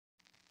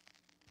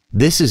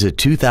This is a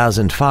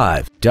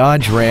 2005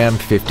 Dodge Ram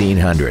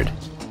 1500.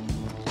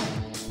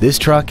 This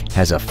truck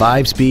has a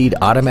 5-speed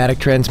automatic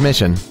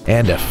transmission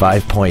and a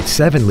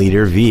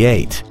 5.7-liter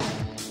V8.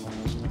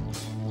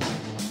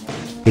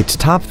 Its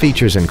top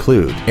features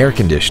include air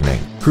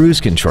conditioning,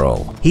 cruise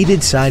control,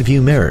 heated side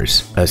view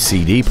mirrors, a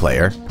CD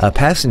player, a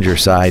passenger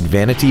side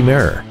vanity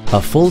mirror,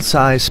 a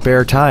full-size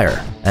spare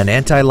tire, an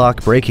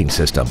anti-lock braking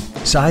system,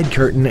 side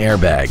curtain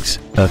airbags,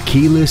 a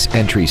keyless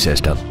entry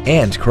system,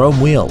 and chrome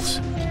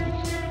wheels.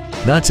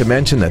 Not to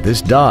mention that this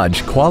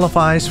Dodge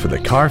qualifies for the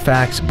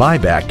Carfax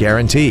buyback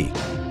guarantee.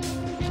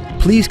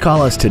 Please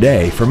call us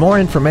today for more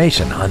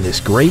information on this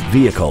great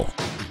vehicle.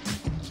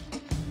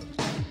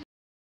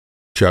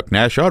 Chuck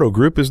Nash Auto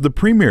Group is the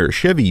premier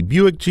Chevy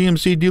Buick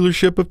GMC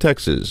dealership of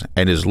Texas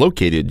and is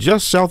located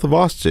just south of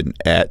Austin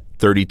at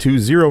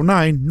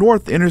 3209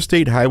 North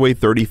Interstate Highway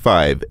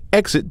 35,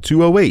 exit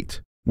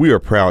 208. We are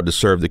proud to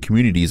serve the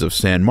communities of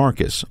San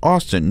Marcos,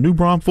 Austin, New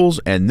Braunfels,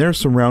 and their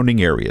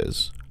surrounding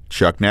areas.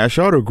 Chuck Nash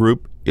Auto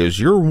Group is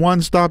your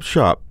one-stop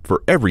shop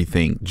for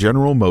everything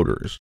General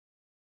Motors.